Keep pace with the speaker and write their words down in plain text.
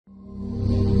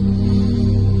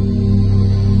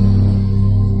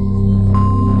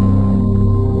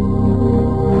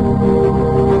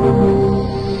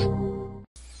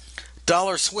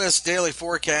Swiss daily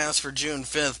forecast for June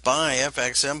 5th by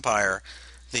FX Empire.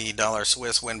 The dollar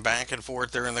Swiss went back and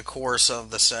forth during the course of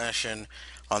the session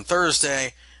on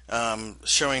Thursday,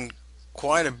 showing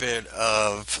quite a bit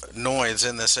of noise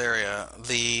in this area.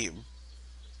 The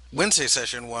Wednesday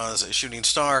session was a shooting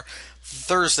star.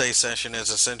 Thursday session is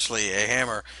essentially a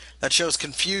hammer. That shows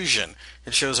confusion.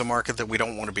 It shows a market that we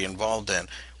don't want to be involved in.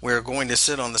 We're going to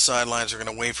sit on the sidelines. We're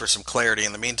going to wait for some clarity.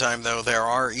 In the meantime, though, there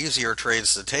are easier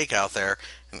trades to take out there,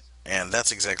 and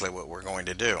that's exactly what we're going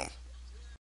to do.